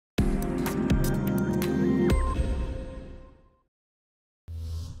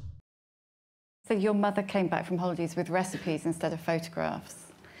So your mother came back from holidays with recipes instead of photographs.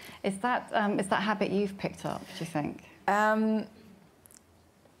 Is that habit you've picked up, do you think?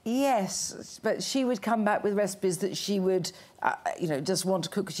 Yes, but she would come back with recipes that she would, you know, just want to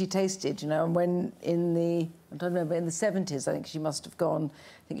cook because she tasted, you know. And when I don't remember, in the 70s, I think she must have gone,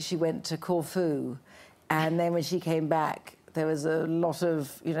 I think she went to Corfu. And then when she came back, there was a lot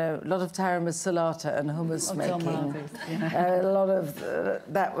of, you know, a lot of taram salata and hummus making. Yeah. A lot of,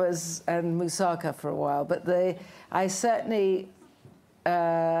 that was, and moussaka for a while. But I certainly,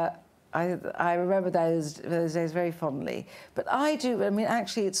 I remember those days very fondly. But I mean,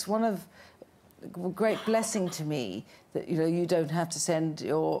 actually, it's one of a great blessing to me that, you know, you don't have to send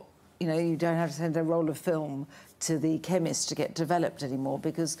you don't have to send a roll of film to the chemist to get developed anymore,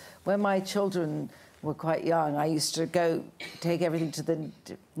 because when my children were quite young, I used to go take everything to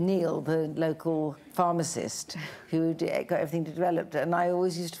Neil, the local pharmacist, who got everything developed. And I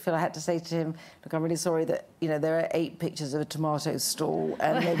always used to feel I had to say to him, look, I'm really sorry that, you know, there are 8 pictures of a tomato stall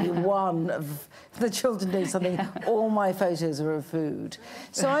and maybe one of the children doing something. All my photos are of food.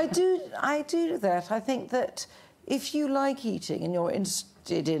 So I do that. I think that if you like eating and you're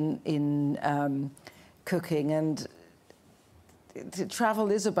interested in cooking, and travel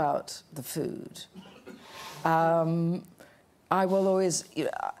is about the food. I will always, you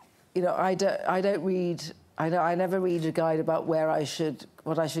know, I never read a guide about what I should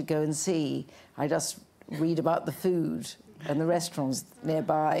go and see. I just read about the food and the restaurants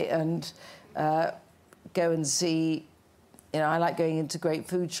nearby, and go and see. You know, I like going into great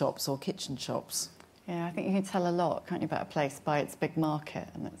food shops or kitchen shops. Yeah, I think you can tell a lot, can't you, about a place by its big market,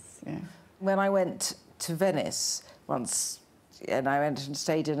 and it's, yeah. When I went to Venice once, and I went and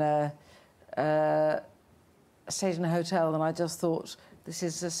stayed in a hotel, and I just thought, this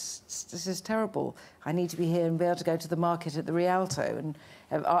is terrible. I need to be here and be able to go to the market at the Rialto.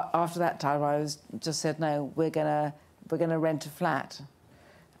 And after that time, I just said, no, we're gonna rent a flat.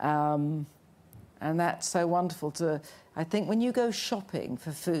 And that's so wonderful I think when you go shopping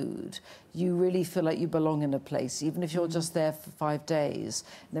for food, you really feel like you belong in a place, even if you're just there for 5 days.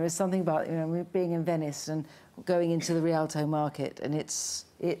 And there is something about, you know, being in Venice and going into the Rialto market, and it's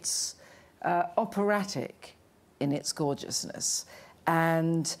operatic in its gorgeousness,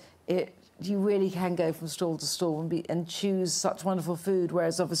 and you really can go from stall to stall and choose such wonderful food.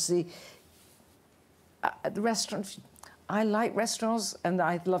 Whereas obviously at the restaurant, I like restaurants and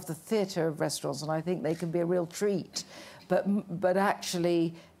I love the theatre of restaurants, and I think they can be a real treat. But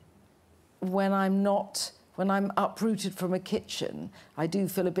actually, when I'm uprooted from a kitchen, I do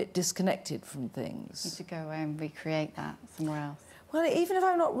feel a bit disconnected from things. You need to go away and recreate that somewhere else. Well, even if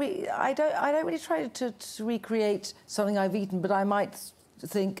I'm not, I don't really try to recreate something I've eaten, but I might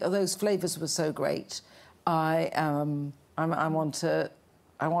think, oh, those flavours were so great. I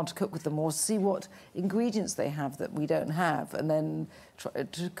want to cook with them, or see what ingredients they have that we don't have, and then try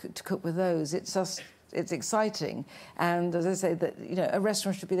to cook with those. It's exciting, and as I say, that, you know, a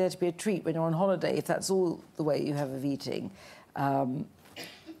restaurant should be there to be a treat when you're on holiday. If that's all the way you have of eating,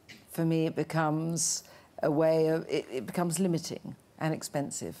 for me, it becomes a way of it becomes limiting and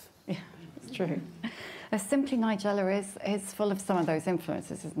expensive. Yeah, it's true. Simply Nigella is full of some of those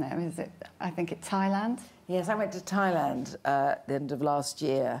influences, isn't it? Is it? I think it's Thailand. Yes, I went to Thailand at the end of last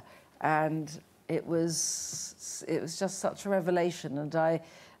year, and it was just such a revelation. And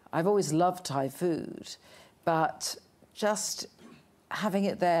I've always loved Thai food, but just having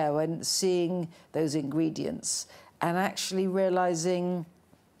it there and seeing those ingredients and actually realising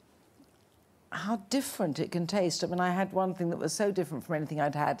how different it can taste. I mean, I had one thing that was so different from anything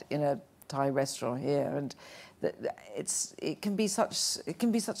I'd had in a Thai restaurant here, and it can be such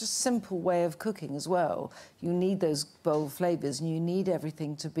a simple way of cooking as well. You need those bold flavours, and you need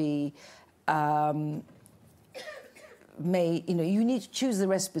everything to be made. You know, you need to choose the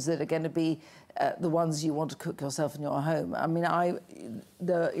recipes that are going to be the ones you want to cook yourself in your home. I mean, I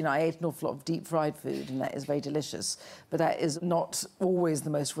ate an awful lot of deep-fried food, and that is very delicious, but that is not always the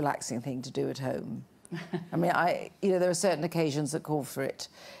most relaxing thing to do at home. I mean, there are certain occasions that call for it,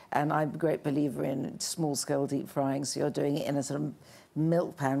 and I'm a great believer in small-scale deep frying, so you're doing it in a sort of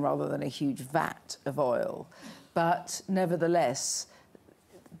milk pan rather than a huge vat of oil. But nevertheless,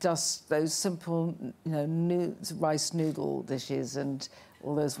 just those simple, rice noodle dishes and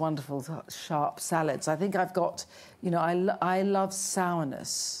all those wonderful sharp salads. I think I've got, I love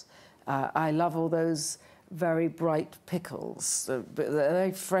sourness. I love all those very bright pickles, they're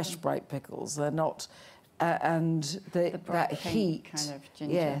very fresh, bright pickles. They're not, and that heat, kind of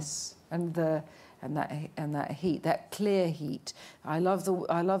ginger. Yes, and that heat, that clear heat. I love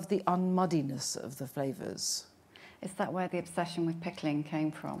the unmuddiness of the flavours. Is that where the obsession with pickling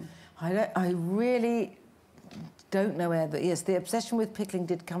came from? I really don't know where, yes, the obsession with pickling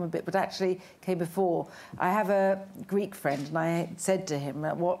did come a bit, but actually came before. I have a Greek friend, and I said to him,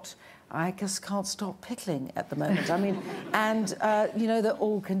 I just can't stop pickling at the moment. I mean, and you know that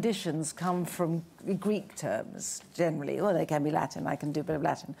all conditions come from Greek terms, generally. Well, they can be Latin, I can do a bit of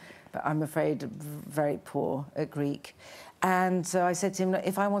Latin, but I'm afraid very poor at Greek. And so I said to him,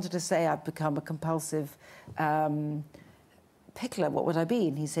 if I wanted to say I've become a compulsive pickler, what would I be?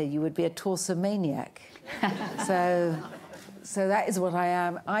 And he said, you would be a torsomaniac. so that is what I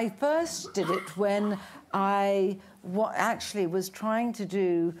am. I first did it when I actually was trying to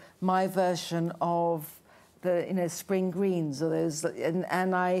do my version of the spring greens, or those,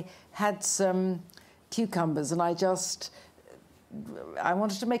 and I had some cucumbers, and I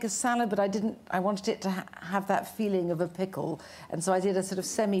wanted to make a salad, but I wanted it to have that feeling of a pickle, and so I did a sort of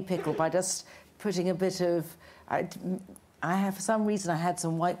semi-pickle by just putting a bit of. For some reason, I had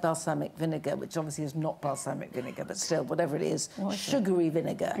some white balsamic vinegar, which obviously is not balsamic vinegar, but still, whatever it is, sugary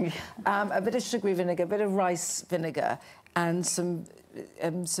vinegar. A bit of sugary vinegar, a bit of rice vinegar, and some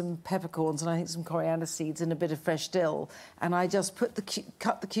peppercorns, and I think some coriander seeds, and a bit of fresh dill. And I just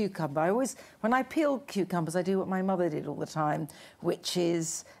cut the cucumber. When I peel cucumbers, I do what my mother did all the time, which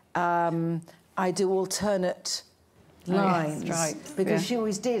is I do alternate lines, because she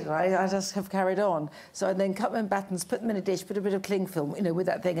always did. I just have carried on. So I then cut them in battens, put them in a dish, put a bit of cling film, with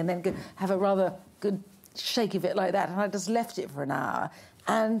that thing, and then have a rather good shake of it like that. And I just left it for an hour,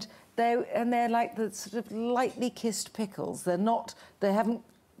 and they're like the sort of lightly kissed pickles. They haven't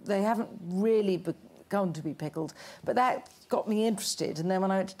really begun to be pickled, but that got me interested. And then when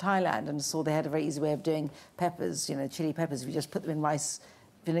I went to Thailand and saw they had a very easy way of doing peppers, chili peppers, we just put them in rice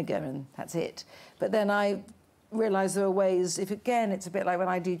vinegar and that's it. But then I realised there were ways, it's a bit like when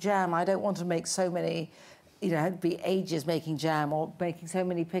I do jam, I don't want to make so many, it'd be ages making jam or making so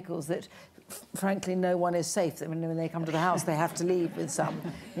many pickles that, frankly, no one is safe. That when they come to the house, they have to leave with some.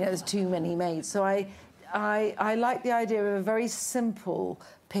 There's too many made. So I like the idea of a very simple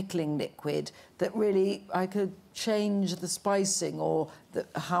pickling liquid that really I could change the spicing or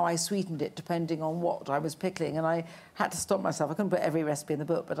how I sweetened it depending on what I was pickling, and I had to stop myself. I couldn't put every recipe in the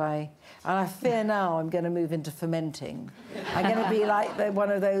book, but I fear now I'm going to move into fermenting. I'm going to be like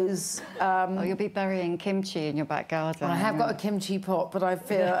one of those. You'll be burying kimchi in your back garden. Well, I have got a kimchi pot, but I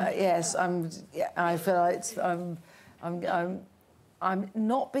feel yes, I feel like I'm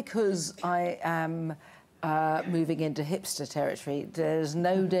not, because I am moving into hipster territory. There's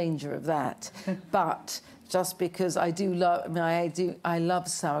no danger of that, but just because I do love. I love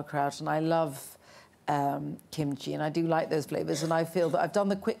sauerkraut and I love kimchi, and I do like those flavours. And I feel that I've done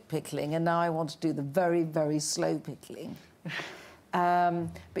the quick pickling, and now I want to do the very, very slow pickling. But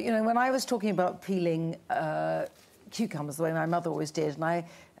when I was talking about peeling cucumbers the way my mother always did, and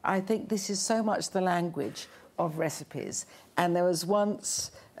I think this is so much the language of recipes. And there was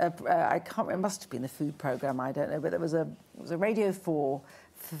once. I can't remember, it must have been the food programme, I don't know, but it was a Radio 4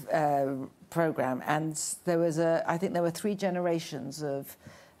 programme, and I think there were 3 generations of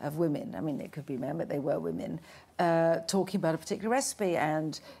women, it could be men, but they were women, talking about a particular recipe,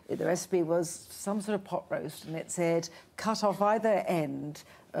 and the recipe was some sort of pot roast, and it said, cut off either end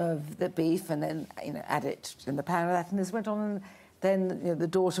of the beef and then, add it in the pan of that, and this went on, and then the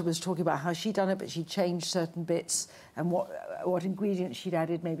daughter was talking about how she'd done it, but she changed certain bits and what ingredients she'd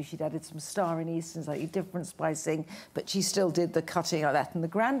added. Maybe she'd added some star anise and slightly different spicing, but she still did the cutting like that. And the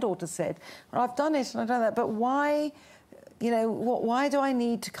granddaughter said, well, I've done it and I've done that, but why, why do I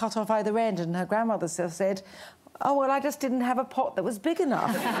need to cut off either end? And her grandmother said, oh, well, I just didn't have a pot that was big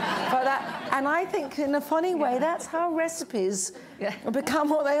enough for that. And I think, in a funny way, that's how recipes become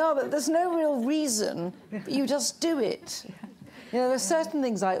what they are. But there's no real reason, but you just do it. There are certain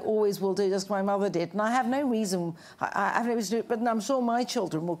things I always will do, just my mother did, and I have no reason. I have no reason to do it, but I'm sure my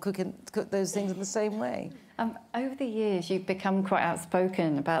children will cook those things in the same way. Over the years, you've become quite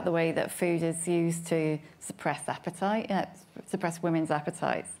outspoken about the way that food is used to suppress appetite, suppress women's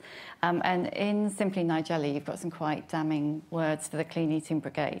appetites. And in Simply Nigella, you've got some quite damning words for the clean eating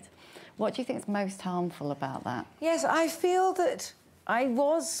brigade. What do you think is most harmful about that? Yes, I feel that I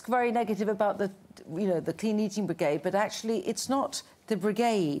was very negative about the clean eating brigade, but actually it's not the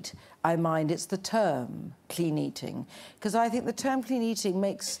brigade I mind, it's the term clean eating, because I think the term clean eating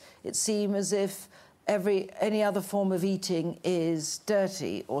makes it seem as if any other form of eating is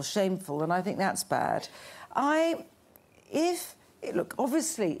dirty or shameful, and I think that's bad. Look,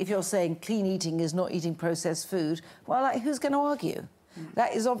 obviously, if you're saying clean eating is not eating processed food, well, who's going to argue?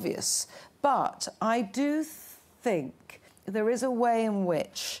 That is obvious. But I do think there is a way in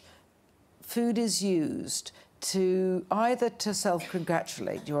which food is used to either to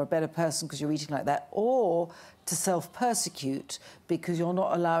self-congratulate, you're a better person because you're eating like that, or to self-persecute because you're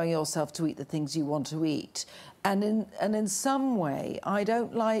not allowing yourself to eat the things you want to eat. And in some way, I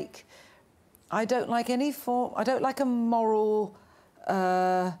don't like any form. I don't like a moral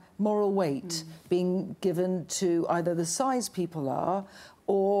weight being given to either the size people are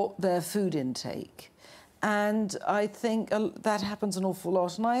or their food intake. And I think that happens an awful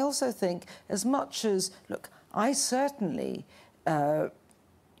lot. And I also think, as much as, look, I certainly feel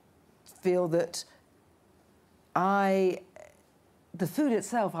that the food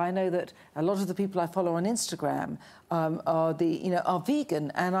itself, I know that a lot of the people I follow on Instagram are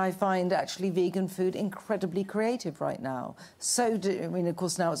vegan, and I find actually vegan food incredibly creative right now. I mean, of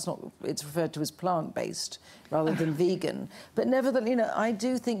course, now it's referred to as plant-based rather than vegan. But nevertheless, I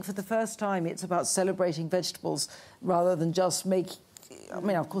do think for the first time it's about celebrating vegetables rather than just I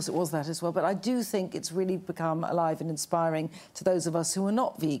mean, of course it was that as well, but I do think it's really become alive and inspiring to those of us who are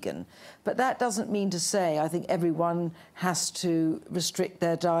not vegan. But that doesn't mean to say I think everyone has to restrict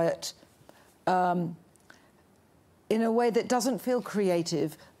their diet in a way that doesn't feel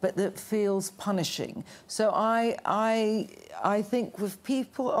creative, but that feels punishing. So I think if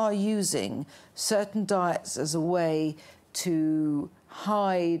people are using certain diets as a way to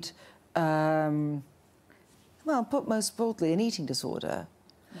hide well, put most broadly, an eating disorder,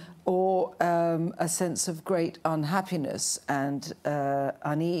 or a sense of great unhappiness and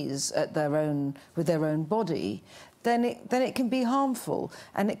unease with their own body, then it can be harmful,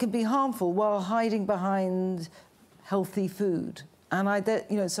 and it can be harmful while hiding behind healthy food.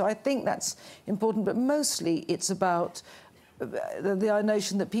 And so I think that's important. But mostly, it's about the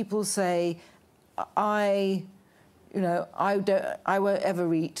notion that people say, I won't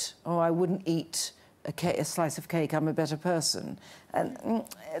ever eat, or I wouldn't eat a slice of cake, I'm a better person. And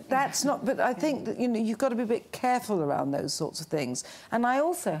that's not, but I think that, you've got to be a bit careful around those sorts of things. And I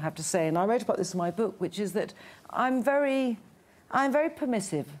also have to say, and I wrote about this in my book, which is that I'm very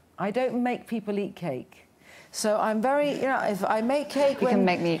permissive. I don't make people eat cake. So I'm very, if I make cake... You can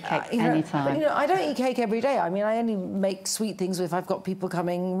make me eat cake anytime. But, I don't eat cake every day. I mean, I only make sweet things if I've got people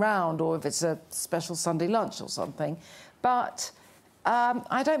coming round, or if it's a special Sunday lunch or something. But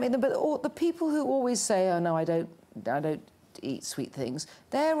I don't make them. But the people who always say, "Oh no, I don't eat sweet things,"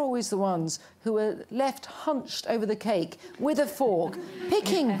 they're always the ones who are left hunched over the cake with a fork,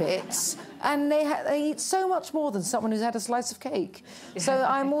 picking bits, and they eat so much more than someone who's had a slice of cake. So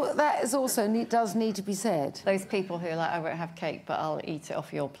that is also does need to be said. Those people who are like, I won't have cake, but I'll eat it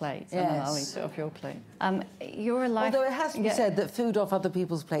off your plate. Yes. And then I'll eat it off your plate. You're a life... Although it has to be said that food off other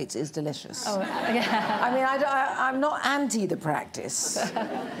people's plates is delicious. Oh, yeah. I mean, I'm not anti the practice.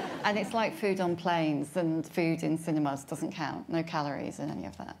 And it's like food on planes, and food in cinemas doesn't count. No calories in any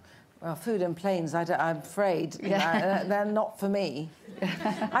of that. Well, food and planes, I'm afraid, they're not for me.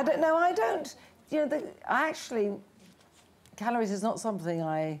 I don't know, actually, calories is not something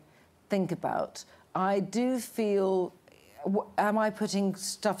I think about. I do feel, am I putting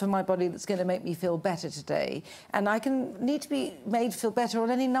stuff in my body that's going to make me feel better today? And I need to be made feel better in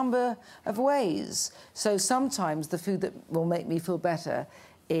any number of ways. So sometimes the food that will make me feel better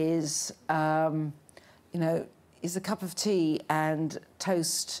is, is a cup of tea and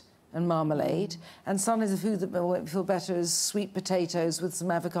toast and marmalade, and sometimes the food that will make me feel better is sweet potatoes with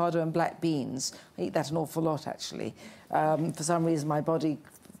some avocado and black beans. I eat that an awful lot, actually. For some reason, my body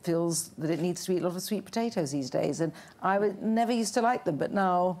feels that it needs to eat a lot of sweet potatoes these days, and I never used to like them, but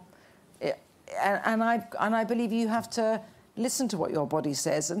now... I believe you have to listen to what your body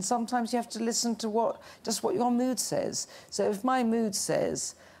says, and sometimes you have to listen to just what your mood says. So if my mood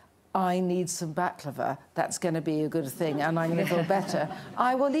says, I need some baklava, that's going to be a good thing, and I'm going to feel better,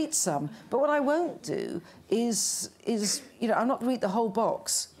 I will eat some. But what I won't do is I'm not going to eat the whole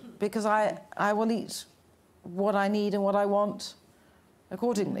box, because I will eat what I need and what I want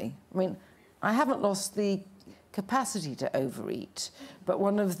accordingly. I mean, I haven't lost the capacity to overeat, but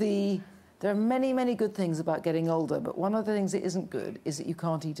there are many, many good things about getting older, but one of the things that isn't good is that you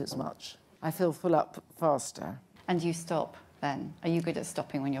can't eat as much. I feel full up faster. And you stop then? Are you good at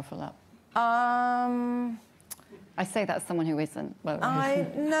stopping when you're full up? I say that as someone who isn't. Well,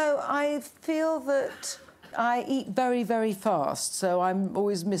 no, I feel that I eat very, very fast, so I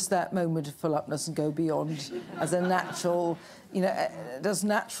always miss that moment of full upness and go beyond as a natural, does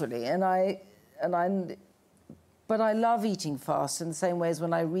naturally. But I love eating fast in the same way as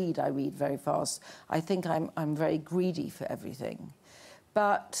when I read very fast. I think I'm very greedy for everything.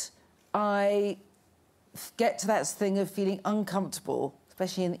 But I get to that thing of feeling uncomfortable,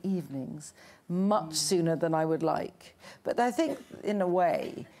 especially in the evenings, much sooner than I would like. But I think, in a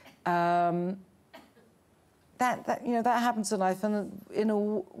way, that happens in life. And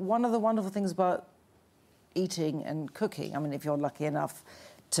one of the wonderful things about eating and cooking, I mean, if you're lucky enough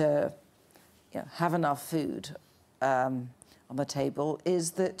to have enough food on the table,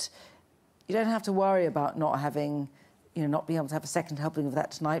 is that you don't have to worry about not having, not being able to have a second helping of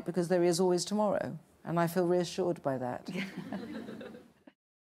that tonight, because there is always tomorrow. And I feel reassured by that.